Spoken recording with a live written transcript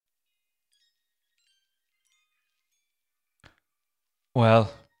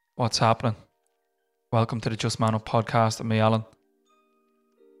Well, what's happening? Welcome to the Just Man Up podcast with me, Alan.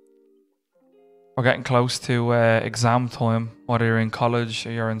 We're getting close to exam time, whether you're in college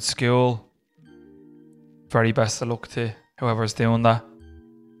or you're in school. Very best of luck to whoever's doing that.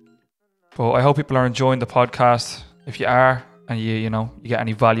 But I hope people are enjoying the podcast. If you are, and you get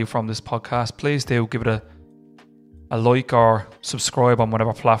any value from this podcast, please do give it a like or subscribe on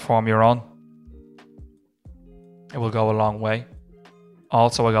whatever platform you're on. It will go a long way.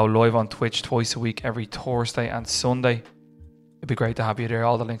 Also, I go live on Twitch twice a week, every Thursday and Sunday. It'd be great to have you there.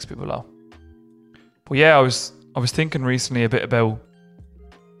 All the links be below. But yeah, I was thinking recently a bit about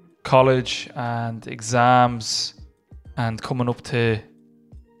college and exams and coming up to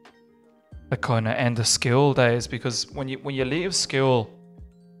the kind of end of school days, because when you leave school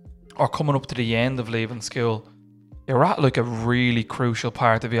or coming up to the end of leaving school, you're at like a really crucial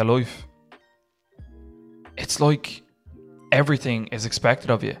part of your life. It's like everything is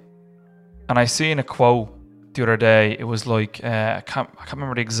expected of you. And I seen a quote the other day. It was like I can't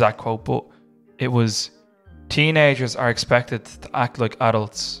remember the exact quote, but it was, teenagers are expected to act like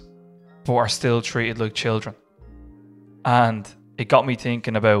adults but are still treated like children. And it got me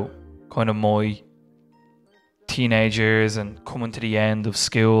thinking about kind of my teenagers and coming to the end of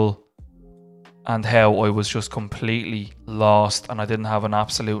school and how I was just completely lost and I didn't have an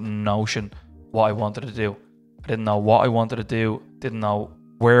absolute notion what I wanted to do. I didn't know what I wanted to do, didn't know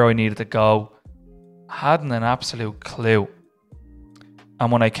where I needed to go, hadn't an absolute clue.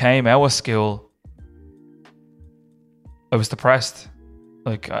 And when I came out of school, I was depressed.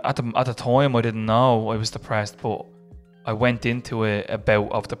 Like at the time, I didn't know I was depressed, but I went into a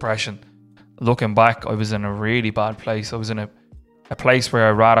bout of depression. Looking back, I was in a really bad place. I was in a place where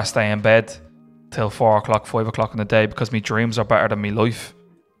I'd rather stay in bed till 4 o'clock, 5 o'clock in the day because my dreams are better than my life.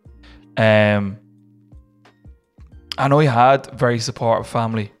 And I had a very supportive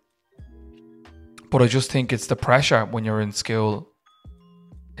family. But I just think it's the pressure when you're in school.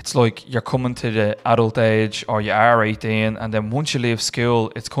 It's like you're coming to the adult age, or you are 18, and then once you leave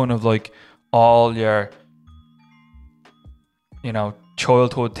school, it's kind of like all your,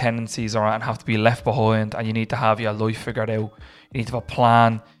 childhood tendencies are and have to be left behind, and you need to have your life figured out. You need to have a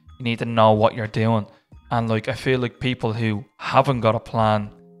plan. You need to know what you're doing. And like I feel like people who haven't got a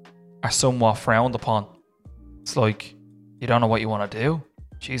plan are somewhat frowned upon. It's like, you don't know what you want to do?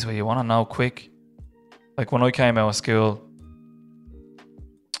 Jeez, well, you want to know quick. Like when I came out of school,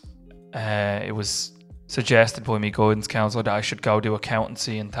 it was suggested by my guidance counsellor that I should go do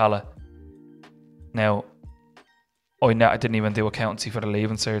accountancy in Tallaght. Now, I didn't even do accountancy for the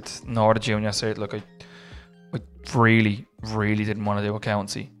leaving cert, nor the junior cert. Like I really, really didn't want to do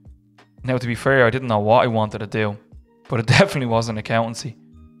accountancy. Now, to be fair, I didn't know what I wanted to do, but it definitely wasn't accountancy.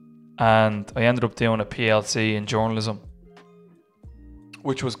 And I ended up doing a PLC in journalism,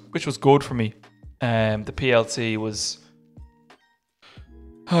 which was good for me. The PLC was,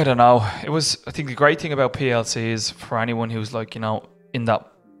 I don't know. I think the great thing about PLC is for anyone who's like, in that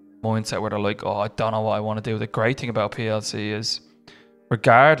mindset where they're like, oh, I don't know what I want to do. The great thing about PLC is,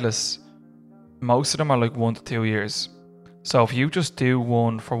 regardless, most of them are like 1 to 2 years. So if you just do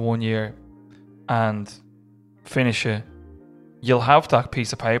one for 1 year and finish it, you'll have that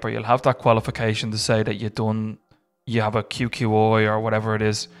piece of paper, you'll have that qualification to say that you have a QQI or whatever it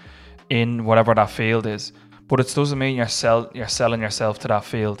is in whatever that field is. But it doesn't mean you're selling yourself to that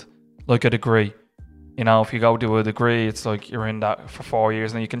field like a degree. If you go do a degree, it's like you're in that for 4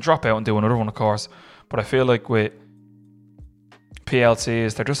 years and you can drop out and do another one, of course. But I feel like with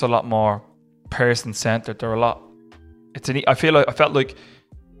PLCs, they're just a lot more person-centered. They're a lot. I felt like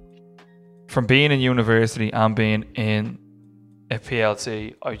from being in university and being in a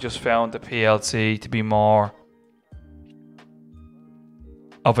PLC, I just found the PLC to be more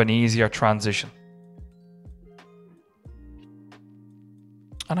of an easier transition.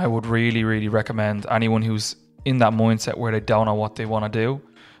 And I would really, really recommend anyone who's in that mindset where they don't know what they want to do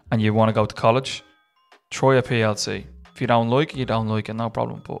and you want to go to college, try a PLC. If you don't like it, you don't like it, no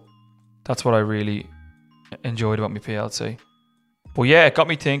problem. But that's what I really enjoyed about my PLC. But yeah, it got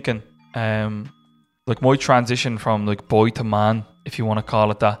me thinking, like my transition from like boy to man, if you want to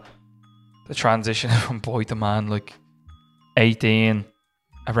call it that, the transition from boy to man, like 18,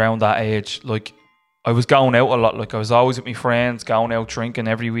 around that age, like I was going out a lot. Like I was always with my friends, going out drinking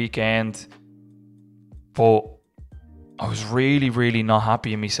every weekend. But I was really, really not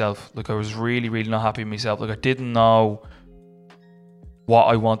happy in myself. Like I didn't know what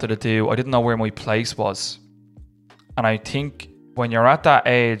I wanted to do. I didn't know where my place was. And I think when you're at that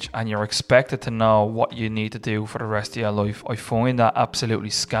age and you're expected to know what you need to do for the rest of your life, I find that absolutely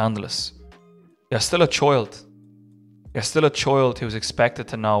scandalous. You're still a child. You're still a child who's expected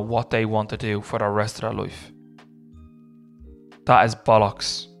to know what they want to do for the rest of their life. That is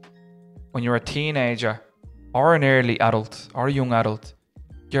bollocks. When you're a teenager or an early adult or a young adult,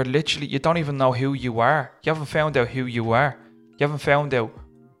 you don't even know who you are. You haven't found out who you are. You haven't found out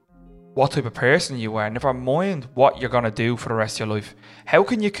what type of person you are. Never mind what you're going to do for the rest of your life. How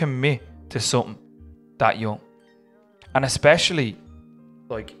can you commit to something that young? And especially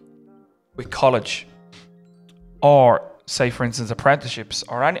like with college or say for instance apprenticeships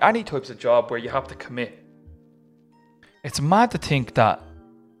or any types of job where you have to commit. It's mad to think that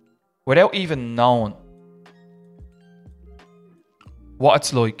without even knowing what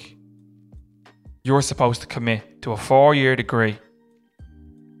it's like, you're supposed to commit to a 4-year degree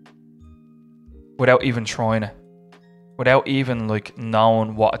without even trying it, without even like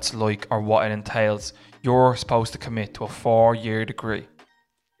knowing what it's like or what it entails. You're supposed to commit to a 4-year degree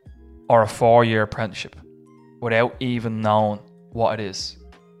or a 4-year apprenticeship without even knowing what it is.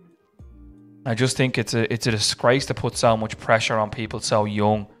 I just think it's a disgrace to put so much pressure on people so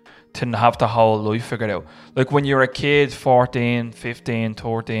young to have the whole life figured out. Like when you're a kid, 14, 15,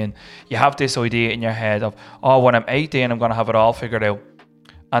 13, you have this idea in your head of, oh, when I'm 18, I'm going to have it all figured out.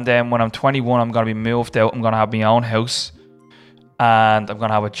 And then when I'm 21, I'm going to be moved out. I'm going to have my own house. And I'm going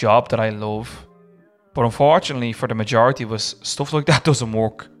to have a job that I love. But unfortunately, for the majority of us, stuff like that doesn't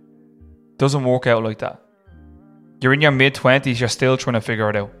work. Doesn't work out like that. You're in your mid-20s, you're still trying to figure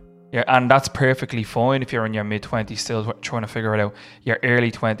it out. Yeah, and that's perfectly fine if you're in your mid-20s still trying to figure it out. Your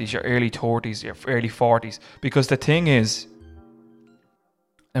early 20s, your early 30s, your early 40s. Because the thing is,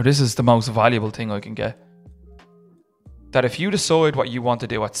 now this is the most valuable thing I can get, that if you decide what you want to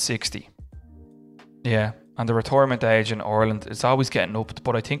do at 60, yeah, and the retirement age in Ireland is always getting up,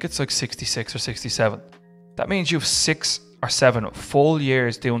 but I think it's like 66 or 67. That means you have 6 or 7 full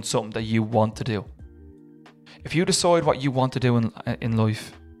years doing something that you want to do. If you decide what you want to do in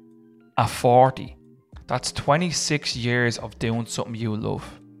life at 40, that's 26 years of doing something you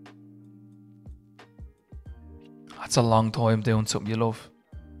love. That's a long time doing something you love.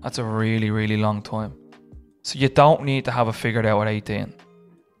 That's a really, really long time. So you don't need to have it figured out at 18.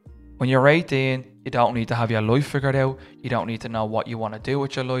 When you're 18, you don't need to have your life figured out. You don't need to know what you want to do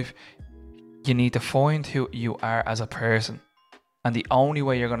with your life. You need to find who you are as a person. And the only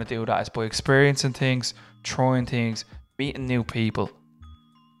way you're going to do that is by experiencing things, trying things, meeting new people.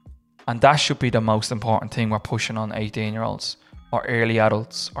 And that should be the most important thing we're pushing on 18-year-olds or early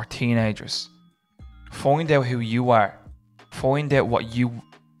adults or teenagers. Find out who you are. Find out what you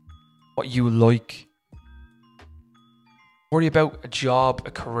like. Worry about a job,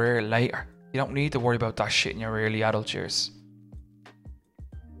 a career later. You don't need to worry about that shit in your early adult years.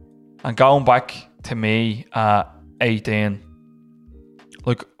 And going back to me at 18,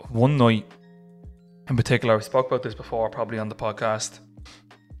 like one night in particular, I spoke about this before probably on the podcast,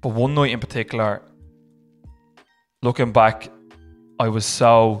 but one night in particular, looking back, I was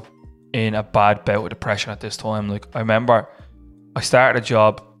so in a bad bout of depression at this time. Like I remember I started a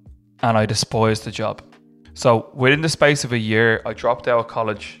job and I despised the job. So within the space of a year, I dropped out of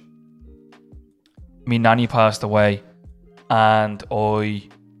college. My nanny passed away and I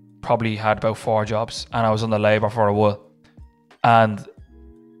probably had about 4 jobs and I was on the labour for a while. And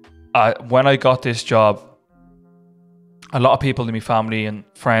when I got this job, a lot of people in my family and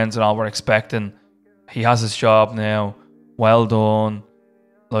friends and all were expecting, he has his job now, well done,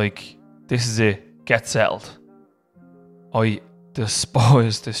 like this is it, get settled. I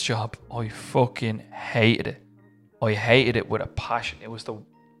despised this job. I fucking hated it. I hated it with a passion. It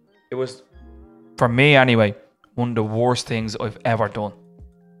was for me anyway, one of the worst things I've ever done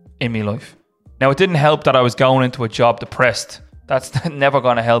in my life. Now it didn't help that I was going into a job depressed. That's never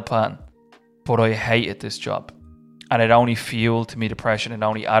going to help, man. But I hated this job. And it only fueled me depression. It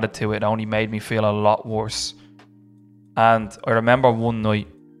only added to it. It only made me feel a lot worse. And I remember one night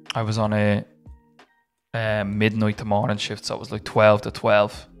I was on a midnight to morning shift. So it was like 12 to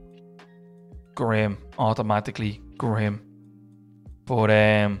 12. Grim. Automatically grim. But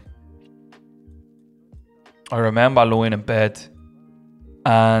I remember lying in bed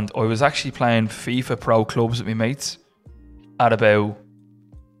and I was actually playing FIFA Pro Clubs with my mates at about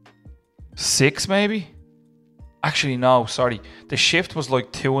 6 maybe. Actually no, sorry. The shift was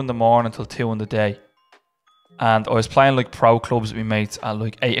like 2 in the morning till 2 in the day. And I was playing like pro clubs with my mates at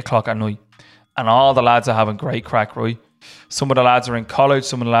like 8 o'clock at night. And all the lads are having great crack, right? Some of the lads are in college,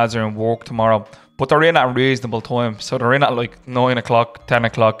 some of the lads are in work tomorrow. But they're in at a reasonable time. So they're in at like 9 o'clock, 10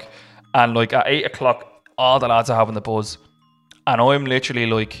 o'clock. And like at 8 o'clock, all the lads are having the buzz. And I'm literally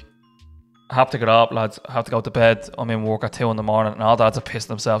like, I have to get up, lads. I have to go to bed. I'm in work at 2 in the morning. And all the lads are pissing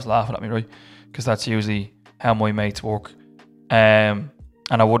themselves laughing at me, right? Because that's usually how my mates work. And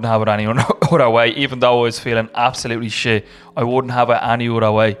I wouldn't have it any other way. Even though I was feeling absolutely shit, I wouldn't have it any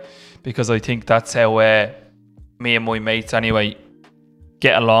other way, because I think that's how me and my mates anyway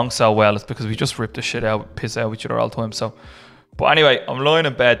get along so well. It's because we just rip the shit out, piss out each other all the time. So, but anyway, I'm lying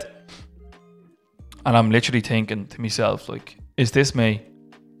in bed and I'm literally thinking to myself, like, is this me?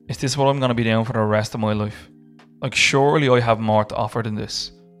 Is this what I'm going to be doing for the rest of my life? Like, surely I have more to offer than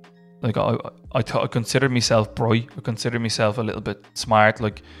this. Like, I considered myself bright. I considered myself a little bit smart.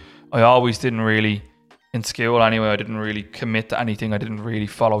 Like, I always didn't really, in school anyway, I didn't really commit to anything. I didn't really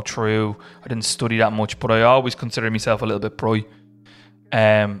follow through. I didn't study that much, but I always considered myself a little bit bright.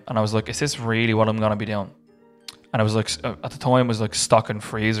 And I was like, is this really what I'm going to be doing? And I was like, at the time, it was like stocking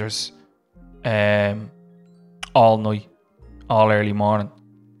freezers all night, all early morning.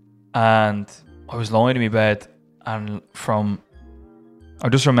 And I was lying in my bed, and I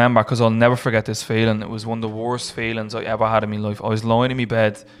just remember, because I'll never forget this feeling. It was one of the worst feelings I ever had in my life. I was lying in my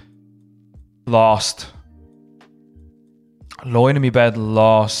bed, lost,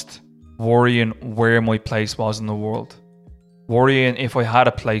 worrying where my place was in the world, worrying if I had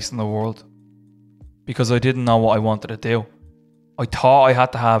a place in the world, because I didn't know what I wanted to do. I thought I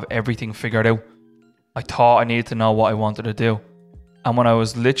had to have everything figured out. I thought I needed to know what I wanted to do. And when I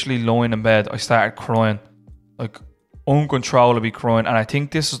was literally lying in bed, I started crying, like uncontrollably crying. And I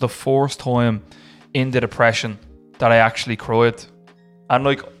think this is the first time in the depression that I actually cried. And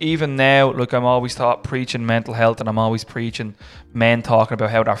like, even now, like, I'm always preaching mental health, and I'm always preaching men talking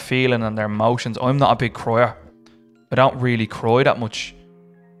about how they're feeling and their emotions. I'm not a big crier. I don't really cry that much.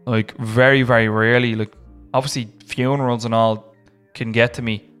 Like, very, very rarely. Like, obviously funerals and all can get to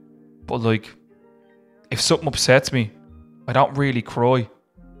me, but like, if something upsets me, I don't really cry.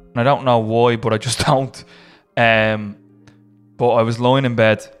 And I don't know why, but I just don't. But I was lying in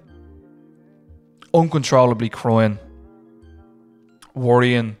bed, uncontrollably crying,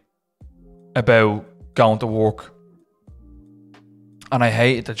 worrying about going to work. And I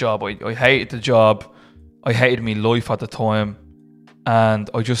hated the job. I hated the job. I hated my life at the time. And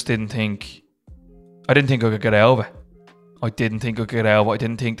I just didn't think I could get out of it. I didn't think I could get out of it. I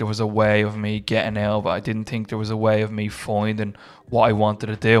didn't think there was a way of me getting out of it. I didn't think there was a way of me finding what I wanted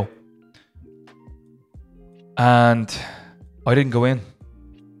to do. And I didn't go in.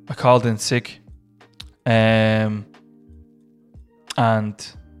 I called in sick. And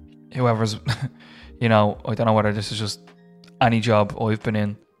whoever's, I don't know whether this is just any job I've been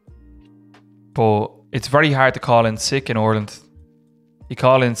in, but it's very hard to call in sick in Ireland. You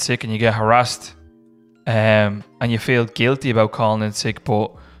call in sick and you get harassed. And you feel guilty about calling in sick,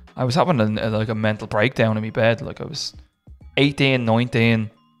 but I was having a mental breakdown in my bed. Like, I was 18, 19,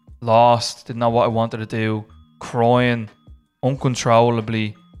 lost, didn't know what I wanted to do, crying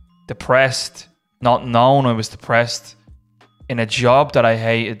uncontrollably, depressed, not knowing I was depressed, in a job that I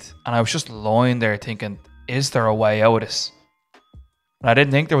hated, and I was just lying there thinking, is there a way out of this? And I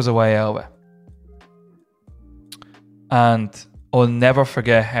didn't think there was a way out of it. And I'll never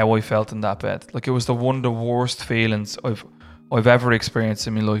forget how I felt in that bed. Like, it was one of the worst feelings I've ever experienced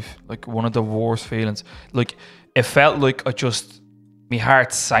in my life. Like, one of the worst feelings. Like, it felt like my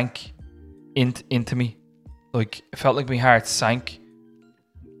heart sank into me. Like, it felt like my heart sank.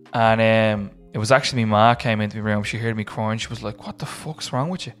 And it was actually my ma came into my room. She heard me crying. She was like, what the fuck's wrong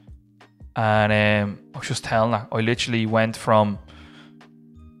with you? And I was just telling her. I literally went from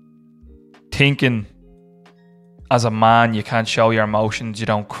thinking, as a man, you can't show your emotions, you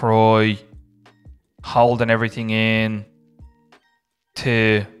don't cry, holding everything in,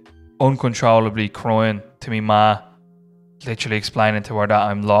 to uncontrollably crying to me ma, literally explaining to her that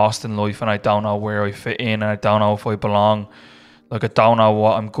I'm lost in life and I don't know where I fit in and I don't know if I belong. Like, I don't know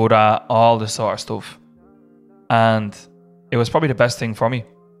what I'm good at, all this sort of stuff. And it was probably the best thing for me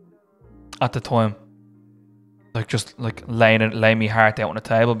at the time. Like, just like laying my heart out on the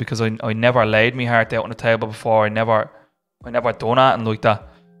table, because I never laid my heart out on the table before. I never done anything like that.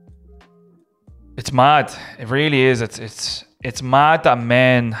 It's mad. It really is. It's mad that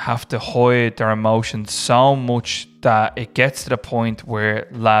men have to hide their emotions so much that it gets to the point where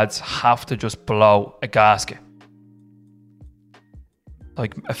lads have to just blow a gasket.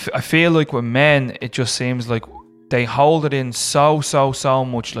 Like, I feel like with men, it just seems like they hold it in so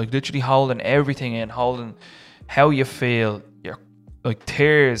much. Like, literally holding everything in, holding how you feel, your like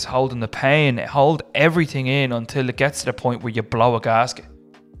tears, holding the pain, hold everything in until it gets to the point where you blow a gasket.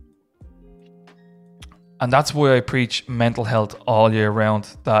 And that's why I preach mental health all year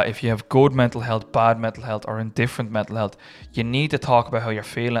round, that if you have good mental health, bad mental health, or indifferent mental health, you need to talk about how you're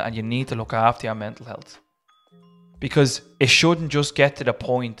feeling and you need to look after your mental health. Because it shouldn't just get to the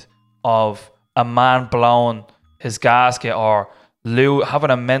point of a man blowing his gasket or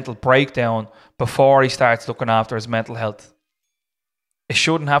having a mental breakdown before he starts looking after his mental health. It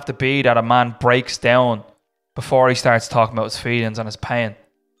shouldn't have to be that a man breaks down before he starts talking about his feelings and his pain.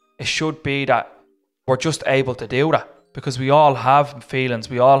 It should be that we're just able to do that because we all have feelings,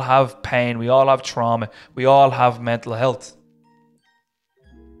 we all have pain, we all have trauma, we all have mental health.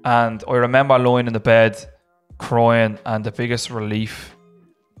 And I remember lying in the bed crying, and the biggest relief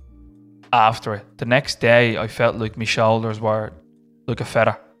after it, the next day I felt like my shoulders were like a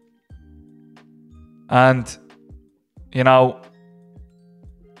feather. And you know,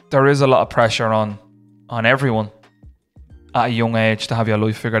 there is a lot of pressure on everyone at a young age to have your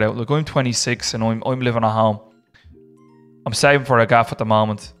life figured out. Like, I'm 26 and I'm living at home. I'm saving for a gaff at the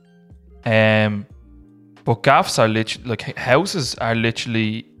moment. But gaffs are literally, like, houses are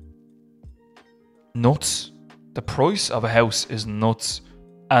literally nuts. The price of a house is nuts.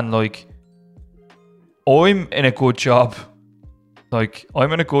 And like, I'm in a good job. Like,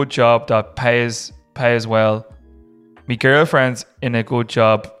 I'm in a good job that pays well. My girlfriend's in a good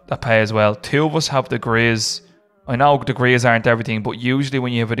job that pays well. Two of us have degrees. I know degrees aren't everything, but usually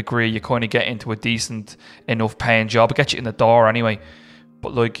when you have a degree, you kind of get into a decent enough paying job. It gets you in the door anyway.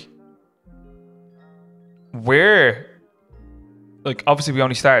 But like, obviously we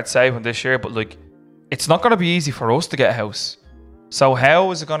only started saving this year, but like, it's not going to be easy for us to get a house. So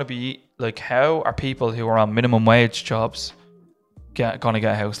how is it going to be, like, how are people who are on minimum wage jobs going to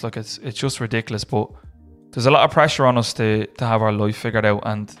get a house? Like, it's just ridiculous. But there's a lot of pressure on us to have our life figured out.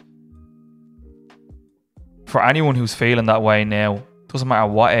 And for anyone who's feeling that way now, doesn't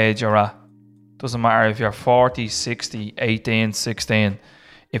matter what age you're at, doesn't matter if you're 40, 60, 18, 16,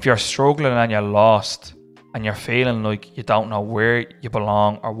 if you're struggling and you're lost and you're feeling like you don't know where you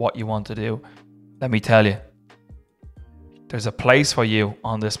belong or what you want to do, let me tell you, there's a place for you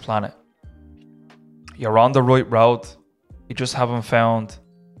on this planet. You're on the right road. You just haven't found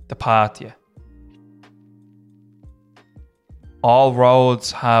the path yet. All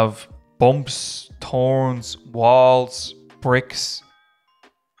roads have bumps, thorns, walls, bricks.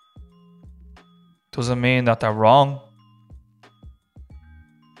 Doesn't mean that they're wrong.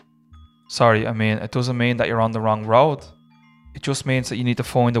 It doesn't mean that you're on the wrong road. It just means that you need to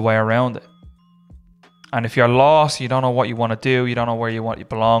find a way around it. And if you're lost, you don't know what you want to do, you don't know where you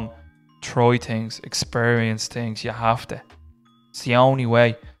belong, try things, experience things. You have to. It's the only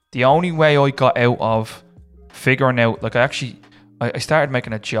way. The only way I got out of figuring out, like, I started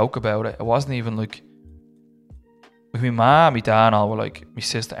making a joke about it. It wasn't even like, with my mum, my dad and all were like, my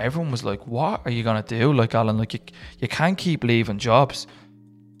sister, everyone was like, what are you going to do? Like, Alan, like, you can't keep leaving jobs.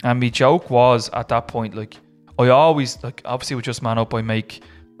 And my joke was, at that point, like, I always, like, obviously with Just Man Up, I make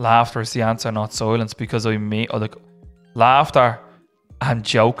laughter is the answer, not silence, because laughter and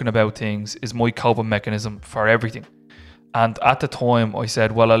joking about things is my coping mechanism for everything. And at the time, I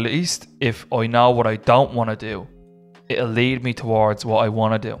said, well, at least if I know what I don't want to do, it'll lead me towards what I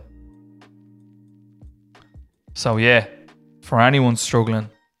want to do. So yeah, for anyone struggling,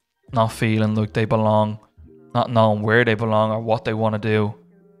 not feeling like they belong, not knowing where they belong or what they want to do,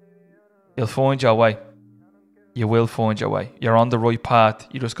 you'll find your way. You will find your way. You're on the right path.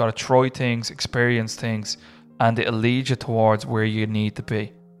 You just got to try things, experience things, and it'll lead you towards where you need to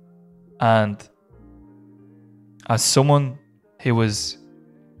be. And as someone who was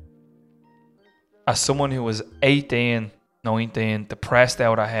 18, 19, depressed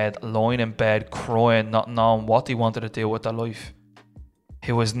out of head, lying in bed, crying, not knowing what he wanted to do with their life,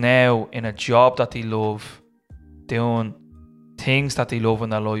 he was now in a job that they love, doing things that they love in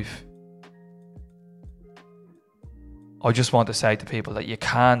their life. I just want to say to people that you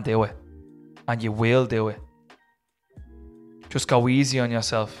can do it and you will do it. Just go easy on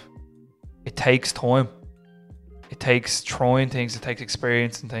yourself. It takes time. It takes trying things. It takes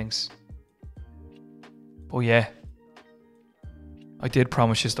experiencing things. But yeah, I did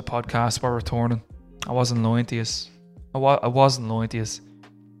promise you the podcast we're returning. I wasn't lying to you. I wasn't lying to you.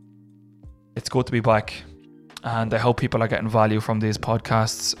 It's good to be back. And I hope people are getting value from these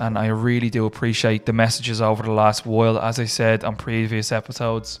podcasts. And I really do appreciate the messages over the last while. As I said on previous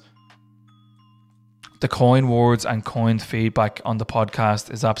episodes, the kind words and kind feedback on the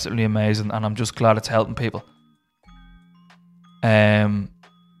podcast is absolutely amazing. And I'm just glad it's helping people.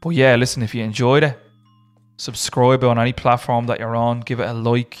 But yeah, listen, if you enjoyed it, subscribe on any platform that you're on. Give it a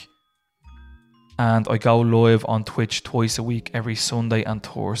like. And I go live on Twitch twice a week, every Sunday and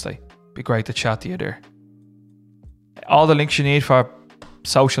Thursday. Be great to chat to you there. All the links you need for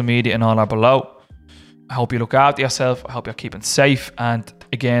social media and all are below. I hope you look after yourself. I hope you're keeping safe. And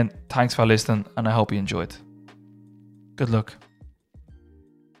again, thanks for listening and I hope you enjoyed. Good luck.